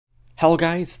Hello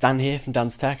guys, Dan here from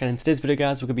Dan's Tech, and in today's video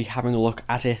guys we're going to be having a look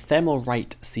at a Thermalright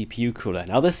CPU cooler.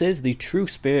 Now this is the True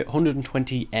Spirit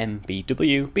 120M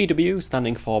BW, BW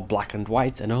standing for black and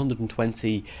white, and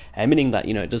 120 meaning that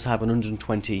it does have an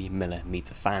 120mm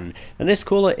fan. Now this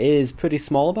cooler is pretty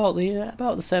small,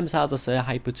 about the same size as a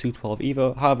Hyper 212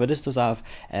 Evo. However, this does have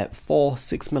 4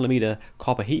 6mm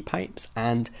copper heat pipes,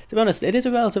 and to be honest it is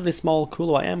a relatively small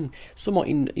cooler. I am somewhat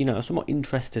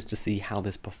interested to see how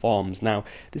this performs. Now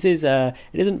this is it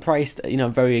isn't priced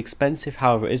very expensive,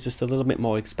 however it is just a little bit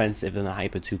more expensive than the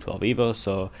Hyper 212 Evo,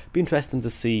 so it'll be interesting to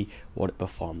see what it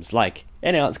performs like.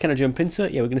 Anyway, let's kind of jump into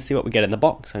it. Yeah, we're going to see what we get in the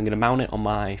box. I'm going to mount it on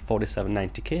my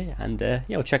 4790K, and yeah,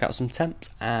 we'll check out some temps,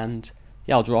 and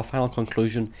yeah, I'll draw a final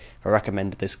conclusion if I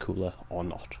recommend this cooler or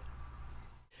not.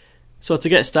 So to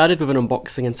get started with an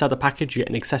unboxing, inside the package you get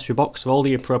an accessory box with all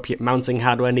the appropriate mounting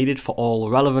hardware needed for all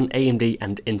relevant AMD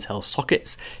and Intel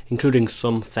sockets, including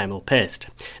some thermal paste.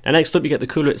 Now next up you get the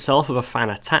cooler itself with a fan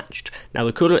attached. Now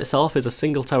the cooler itself is a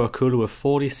single tower cooler with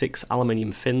 46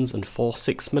 aluminium fins and 4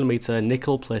 6mm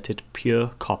nickel plated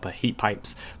pure copper heat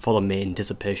pipes for the main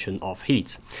dissipation of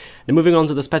heat. Now moving on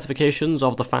to the specifications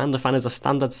of the fan is a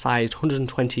standard sized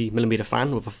 120mm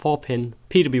fan with a 4-pin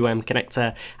PWM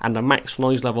connector and a max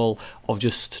noise level of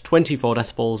just 24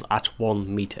 decibels at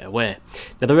 1 meter away.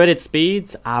 Now the rated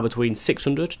speeds are between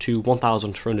 600 to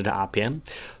 1300 RPM,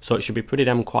 so it should be pretty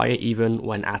damn quiet even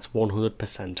when at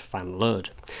 100% fan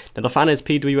load. Now the fan is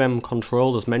PWM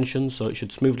controlled as mentioned, so it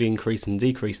should smoothly increase and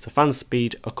decrease the fan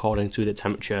speed according to the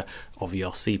temperature of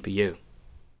your CPU.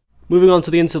 Moving on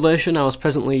to the installation, I was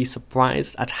pleasantly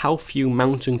surprised at how few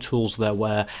mounting tools there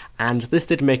were, and this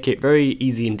did make it very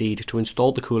easy indeed to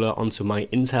install the cooler onto my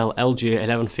Intel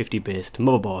LG1150 based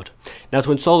motherboard. Now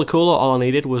to install the cooler, all I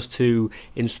needed was to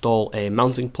install a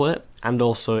mounting plate and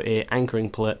also a anchoring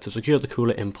plate to secure the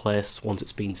cooler in place once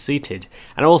it's been seated.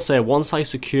 And I will say, once I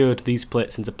secured these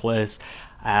plates into place,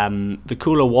 the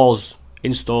cooler was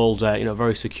installed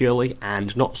very securely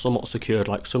and not somewhat secured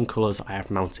like some coolers I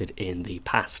have mounted in the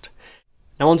past.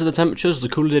 Now onto the temperatures. The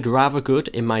cooler did rather good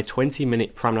in my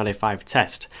 20-minute Prime 95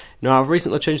 test. Now I've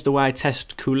recently changed the way I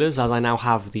test coolers, as I now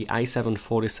have the i7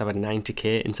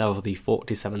 4790K instead of the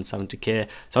 4770K,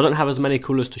 so I don't have as many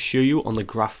coolers to show you on the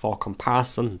graph for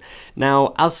comparison.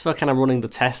 Now as for kind of running the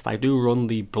test, I do run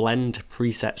the blend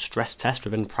preset stress test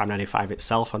within Prime 95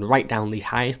 itself and write down the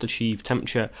highest achieved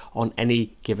temperature on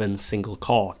any given single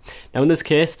core. Now in this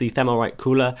case the Thermalright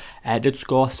cooler did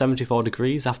score 74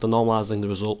 degrees after normalising the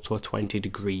result to a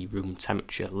 20-degree room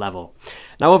temperature level.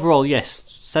 Now overall, yes,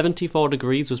 74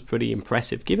 degrees was pretty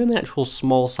impressive given the actual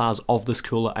small size of this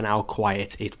cooler and how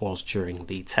quiet it was during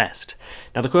the test.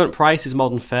 Now the current price is more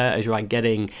than fair, as you are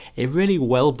getting a really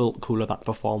well built cooler that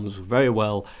performs very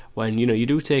well when you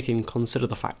do take in consider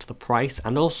the fact of the price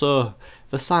and also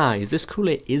the size. This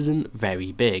cooler isn't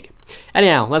very big.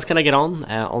 Anyhow, let's kind of get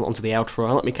onto the outro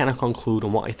and let me kind of conclude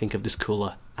on what I think of this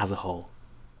cooler as a whole.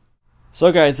 So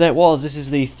guys, this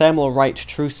is the Thermalright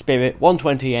True Spirit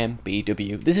 120M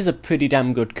BW. This is a pretty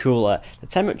damn good cooler. The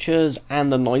temperatures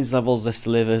and the noise levels this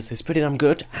delivers is pretty damn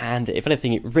good, and if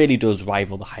anything it really does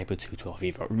rival the Hyper 212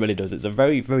 Evo. It really does. It's a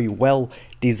very, very well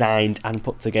designed and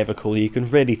put together cooler. You can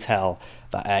really tell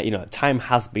that time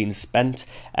has been spent.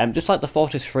 Just like the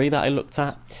Fortis 3 that I looked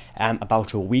at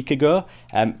about a week ago.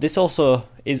 This also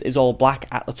is all black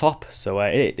at the top, so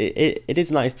it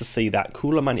is nice to see that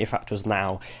cooler manufacturers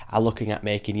now are looking at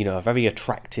making very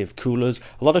attractive coolers.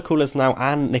 A lot of coolers now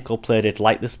are nickel plated,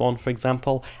 like this one for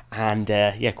example, and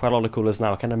yeah, quite a lot of coolers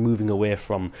now are kind of moving away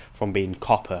from being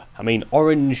copper. I mean,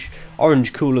 orange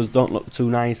coolers don't look too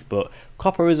nice, but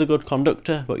copper is a good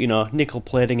conductor, but nickel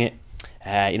plating it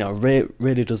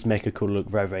really does make a cooler look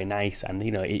very, very nice. And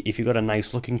if you've got a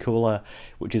nice looking cooler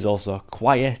which is also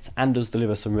quiet and does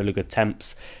deliver some really good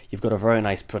temps, you've got a very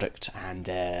nice product, and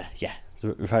yeah,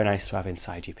 very nice to have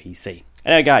inside your PC.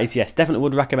 Anyway guys, yes, definitely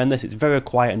would recommend this. It's very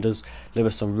quiet and does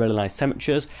deliver some really nice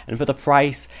temperatures, and for the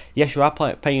price, yes, you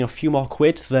are paying a few more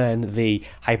quid than the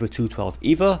Hyper 212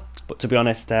 Evo, but to be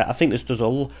honest, I think this does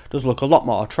look a lot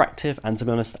more attractive, and to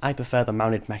be honest, I prefer the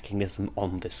mounted mechanism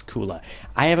on this cooler.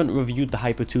 I haven't reviewed the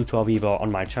Hyper 212 Evo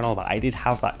on my channel, but I did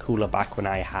have that cooler back when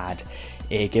I had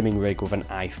a gaming rig with an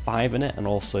i5 in it, and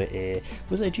also a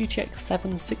GTX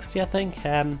 760 I think,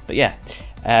 but yeah,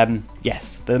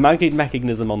 yes, the mounted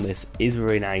mechanism on this is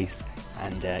very nice,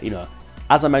 and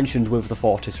as I mentioned with the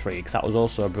Fortis 3, because that was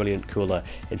also a brilliant cooler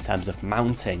in terms of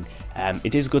mounting,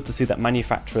 it is good to see that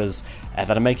manufacturers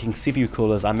that are making CPU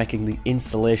coolers are making the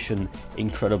installation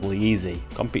incredibly easy.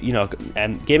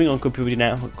 Gaming on computers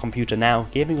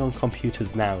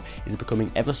now is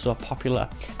becoming ever so popular,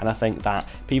 and I think that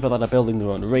people that are building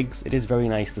their own rigs, it is very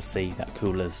nice to see that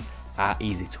coolers are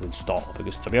easy to install,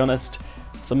 because to be honest,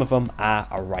 some of them are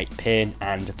a right pain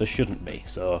and they shouldn't be.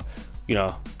 So,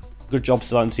 good job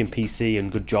Stellantis PC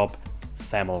and good job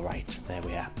Thermalright. There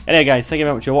we are. Anyway guys, thank you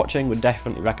very much for watching. Would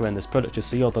definitely recommend this product. You'll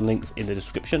see all the links in the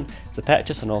description to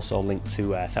purchase, and also a link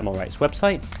to Thermalright's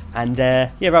website. And yeah,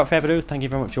 without further ado, thank you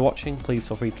very much for watching. Please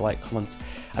feel free to like, comment,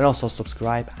 and also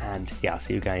subscribe. And yeah, I'll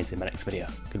see you guys in my next video.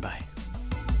 Goodbye.